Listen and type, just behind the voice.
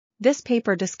This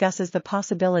paper discusses the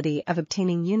possibility of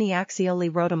obtaining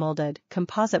uniaxially rotomolded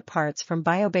composite parts from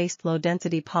bio-based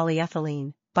low-density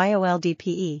polyethylene,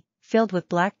 bio-LDPE, filled with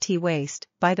black tea waste.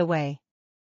 By the way,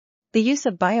 the use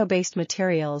of bio-based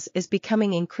materials is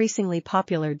becoming increasingly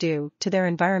popular due to their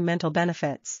environmental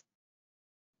benefits.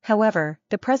 However,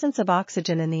 the presence of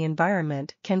oxygen in the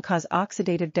environment can cause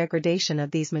oxidative degradation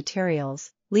of these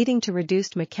materials, leading to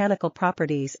reduced mechanical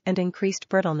properties and increased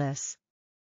brittleness.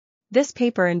 This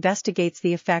paper investigates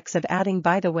the effects of adding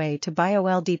by-the-way to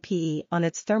bio-LDPE on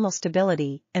its thermal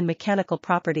stability and mechanical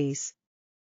properties.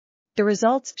 The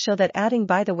results show that adding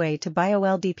by-the-way to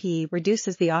bio-LDPE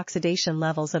reduces the oxidation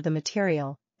levels of the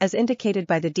material, as indicated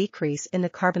by the decrease in the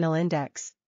carbonyl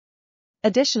index.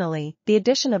 Additionally, the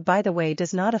addition of by-the-way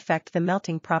does not affect the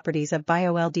melting properties of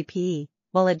bio-LDPE,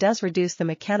 while it does reduce the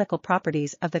mechanical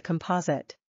properties of the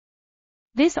composite.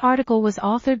 This article was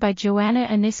authored by Joanna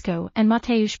Aniśko and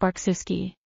Mateusz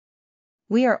Barczewski.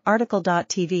 We are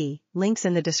RTCLTV, links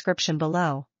in the description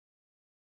below.